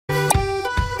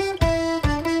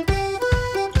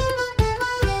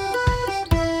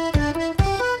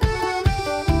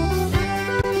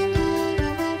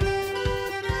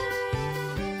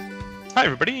Hi,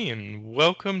 everybody, and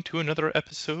welcome to another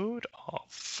episode of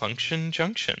Function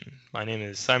Junction. My name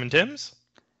is Simon Timms.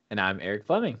 And I'm Eric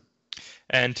Fleming.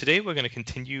 And today we're going to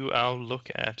continue our look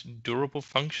at durable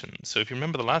functions. So if you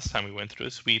remember the last time we went through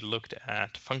this, we looked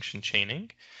at function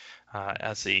chaining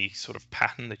as a sort of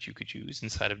pattern that you could use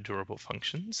inside of durable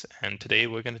functions. And today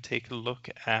we're going to take a look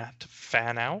at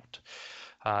fan out.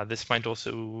 This might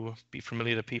also be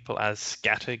familiar to people as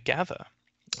scatter gather.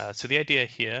 So the idea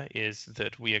here is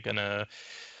that we are going to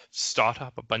start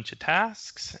up a bunch of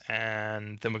tasks,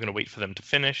 and then we're going to wait for them to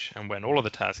finish. And when all of the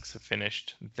tasks are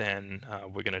finished, then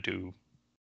we're going to do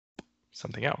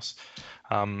something else.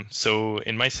 So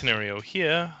in my scenario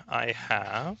here, I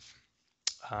have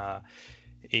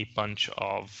a bunch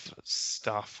of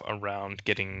stuff around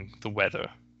getting the weather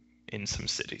in some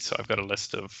cities. So I've got a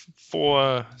list of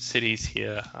 4 cities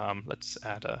here. Let's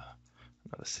add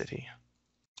another city.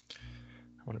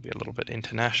 I want to be a little bit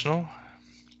international.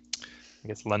 I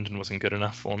guess London wasn't good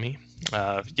enough for me.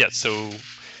 Yeah, so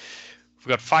we've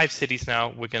got 5 cities now.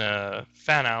 We're going to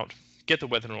fan out, get the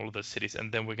weather in all of those cities,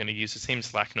 and then we're going to use the same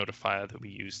Slack notifier that we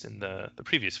used in the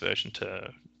previous version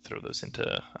to throw those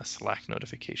into a Slack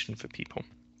notification for people.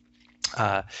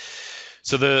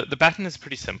 So the pattern is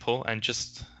pretty simple, and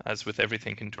just as with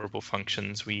everything in durable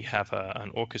functions, we have an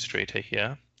orchestrator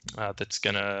here that's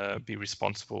going to be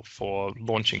responsible for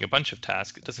launching a bunch of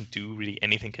tasks. It doesn't do really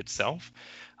anything itself,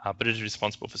 but it is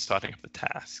responsible for starting up the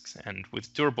tasks. And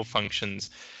with durable functions,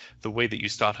 the way that you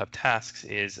start up tasks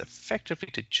is effectively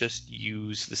to just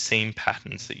use the same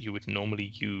patterns that you would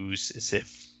normally use as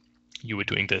if you were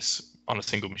doing this on a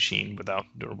single machine without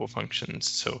durable functions.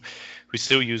 So we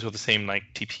still use all the same like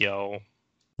TPL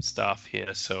stuff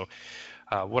here. So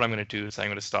what I'm going to do is I'm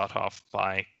going to start off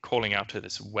by calling out to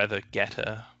this weather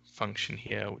getter function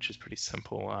here, which is pretty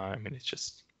simple. I mean, it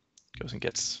just goes and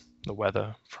gets the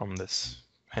weather from this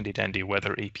handy dandy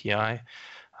weather API.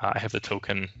 I have the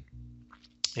token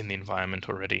in the environment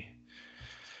already.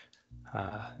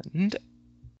 And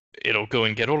it'll go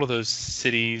and get all of those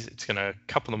cities. It's going to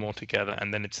couple them all together,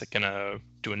 and then it's going to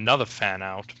do another fan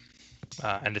out,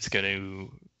 and it's going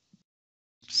to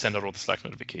send out all the Slack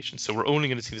notifications. So we're only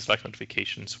going to see the Slack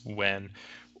notifications when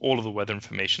all of the weather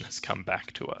information has come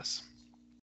back to us.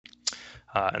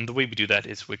 And the way we do that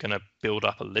is we're going to build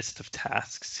up a list of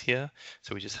tasks here.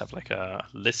 So we just have like a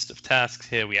list of tasks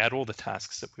here. We add all the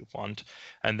tasks that we want,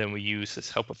 and then we use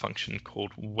this helper function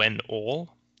called whenAll,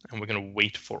 and we're going to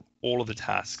wait for all of the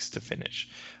tasks to finish.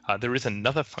 There is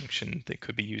another function that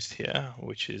could be used here,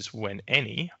 which is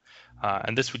whenAny,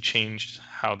 and this would change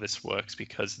how this works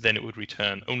because then it would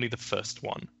return only the first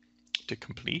one to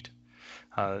complete.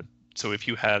 So if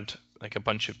you had like a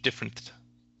bunch of different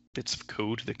bits of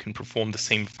code that can perform the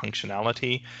same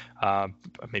functionality,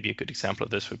 maybe a good example of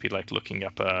this would be like looking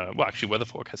up, well, actually weather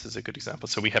forecast is a good example.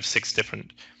 So we have 6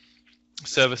 different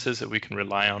services that we can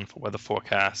rely on for weather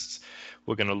forecasts.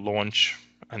 We're going to launch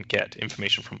and get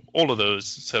information from all of those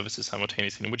services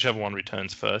simultaneously, and whichever one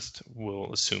returns first,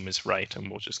 we'll assume is right, and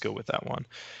we'll just go with that one.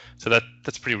 So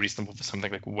that's pretty reasonable for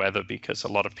something like weather, because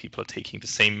a lot of people are taking the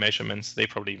same measurements. They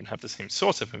probably even have the same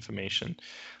source of information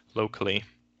locally,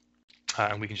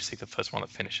 and we can just take the first one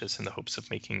that finishes in the hopes of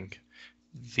making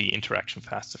the interaction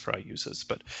faster for our users.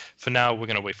 But for now, we're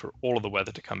going to wait for all of the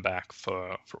weather to come back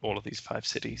for all of these 5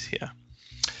 cities here.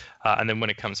 And then when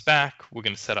it comes back, we're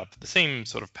going to set up the same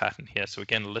sort of pattern here. So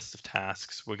again, a list of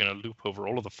tasks. We're going to loop over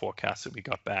all of the forecasts that we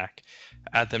got back,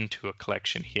 add them to a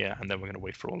collection here, and then we're going to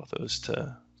wait for all of those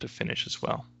to finish as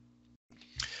well.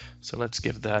 So let's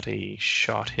give that a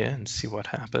shot here and see what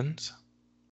happens.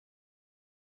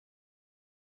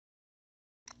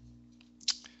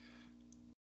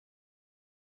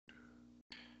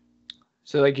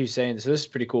 So like you're saying, so this is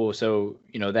pretty cool. So,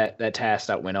 you know, that task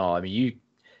that went all, I mean,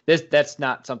 that's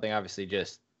not something obviously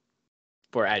just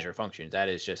for Azure Functions. That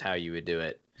is just how you would do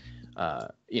it.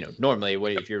 You know, normally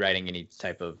if you're writing any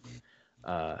type of,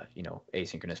 you know,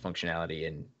 asynchronous functionality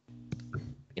in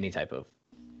any type of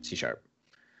C#.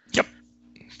 Yep,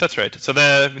 that's right. So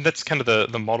that's kind of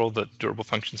the model that durable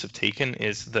functions have taken,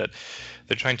 is that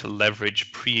they're trying to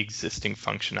leverage pre-existing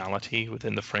functionality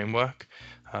within the framework.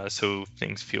 So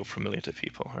things feel familiar to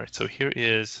people. All right, so here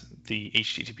is the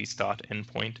HTTP start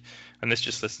endpoint, and this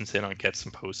just listens in on gets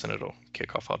and posts, and it'll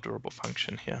kick off our durable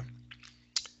function here.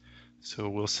 So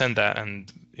we'll send that, and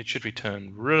it should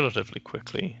return relatively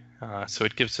quickly. So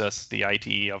it gives us the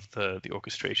ID of the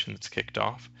orchestration that's kicked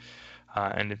off.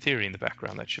 And in theory, in the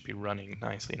background, that should be running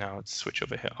nicely. Now let's switch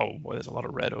over here. Oh, boy, there's a lot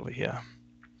of red over here.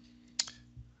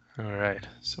 All right,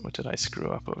 so what did I screw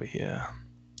up over here?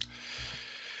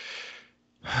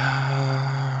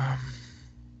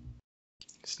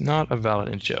 It's not a valid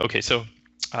integer. Okay, so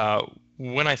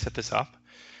when I set this up,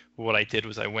 what I did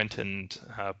was I went and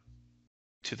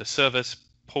to the service,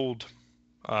 pulled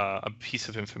a piece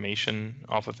of information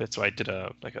off of it. So I did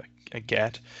a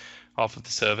get off of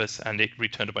the service, and it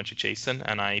returned a bunch of JSON,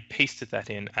 and I pasted that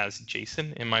in as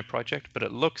JSON in my project. But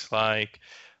it looks like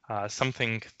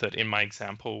something that in my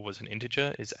example was an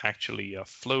integer is actually a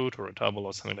float or a double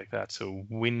or something like that. So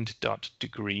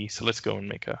wind.degree. So let's go and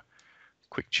make a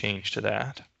quick change to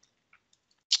that.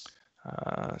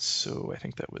 So I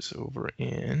think that was over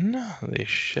in the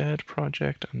shared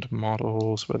project and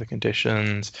models, weather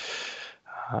conditions.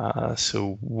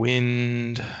 So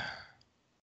wind,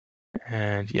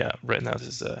 and yeah, right now this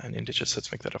is an integer, so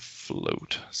let's make that a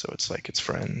float. So it's like its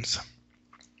friends.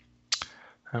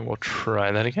 And we'll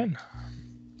try that again.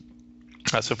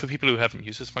 So for people who haven't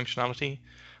used this functionality,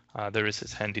 there is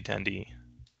this handy dandy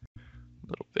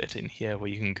little bit in here where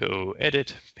you can go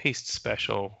edit, paste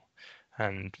special,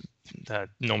 and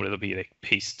normally there'll be like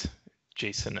paste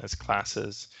JSON as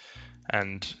classes.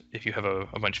 And if you have a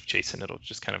bunch of JSON, it'll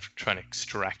just kind of try and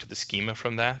extract the schema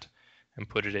from that and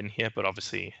put it in here. But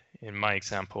obviously, in my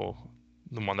example,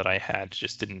 the one that I had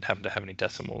just didn't happen to have any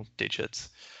decimal digits,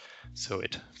 so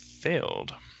it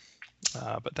failed.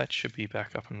 But that should be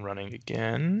back up and running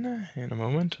again in a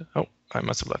moment. Oh, I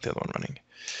must have left the other one running.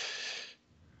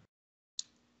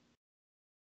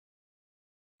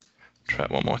 Try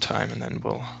it one more time, and then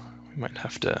we might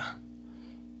have to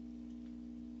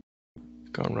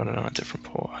go and run it on a different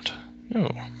port. Oh,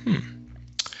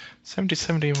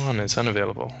 7071 is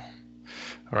unavailable.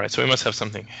 All right, so we must have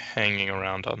something hanging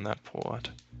around on that port.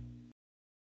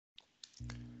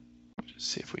 Just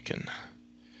see if we can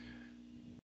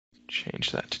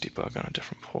change that to debug on a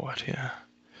different port here.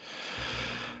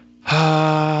 And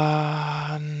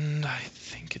I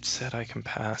think it said I can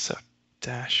pass a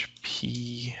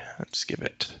 -p. Let's give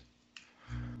it.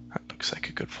 That looks like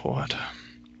a good port.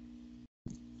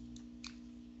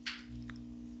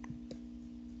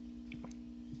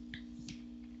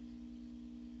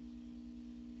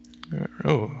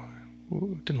 Oh,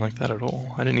 didn't like that at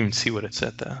all. I didn't even see what it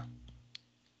said there.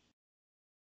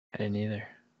 I didn't either.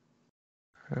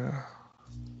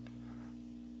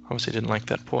 Obviously didn't like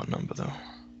that port number though.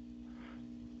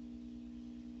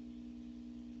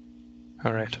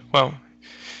 All right, well,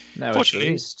 now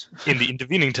fortunately, in the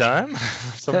intervening time,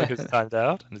 something has timed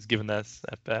out and has given us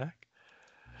that back.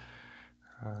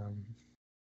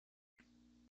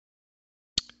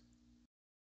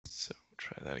 So we'll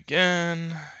try that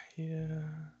again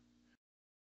here.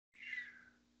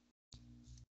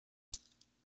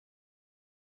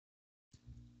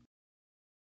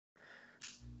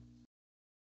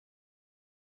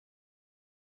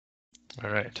 All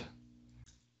right.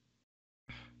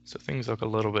 So things look a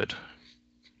little bit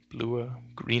bluer,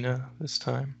 greener this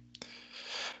time.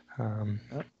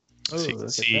 So you can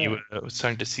see we're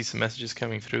starting to see some messages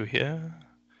coming through here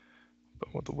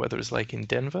about what the weather is like in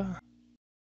Denver.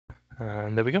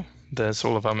 And there we go. There's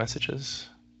all of our messages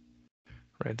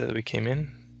right there that we came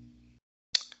in.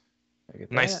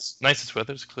 Nicest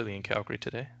weather is clearly in Calgary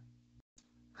today.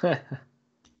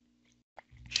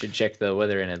 Should check the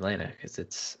weather in Atlanta because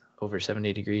it's over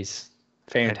 70 degrees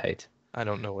Fahrenheit. I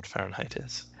don't know what Fahrenheit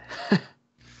is.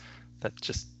 That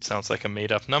just sounds like a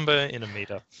made-up number in a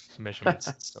made-up measurement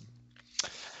system.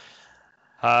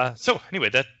 So anyway,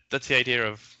 that's the idea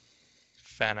of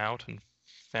fan out and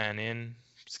fan in,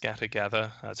 scatter,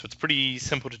 gather. So it's pretty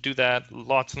simple to do that.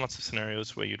 Lots and lots of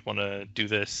scenarios where you'd want to do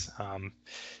this.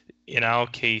 In our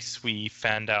case, we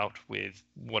fanned out with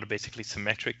what are basically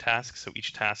symmetric tasks. So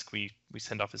each task we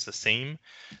send off is the same,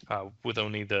 with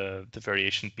only the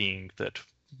variation being that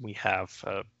we have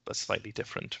a slightly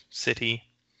different city.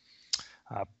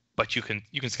 But you can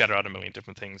scatter out a million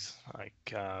different things.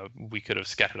 Like we could have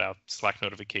scattered out Slack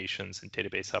notifications and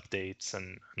database updates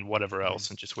and whatever else,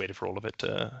 and just waited for all of it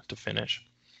to finish.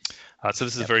 So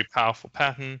this is a very powerful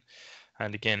pattern,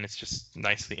 and again, it's just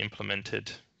nicely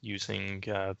implemented using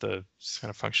the kind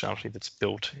of functionality that's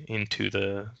built into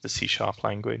the C#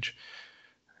 language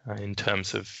in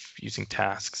terms of using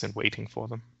tasks and waiting for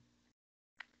them.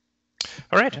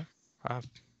 All right.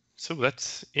 So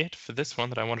that's it for this one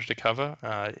that I wanted to cover.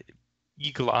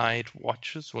 Eagle-eyed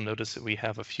watchers will notice that we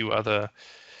have a few other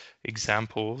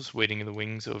examples waiting in the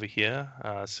wings over here.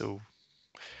 So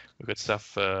we've got stuff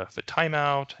for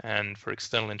timeout and for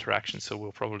external interaction. So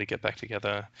we'll probably get back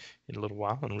together in a little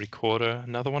while and record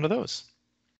another one of those.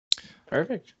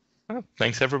 Perfect. Well,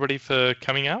 thanks everybody for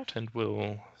coming out, and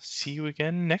we'll see you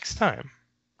again next time.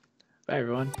 Bye,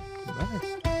 everyone.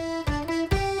 Bye.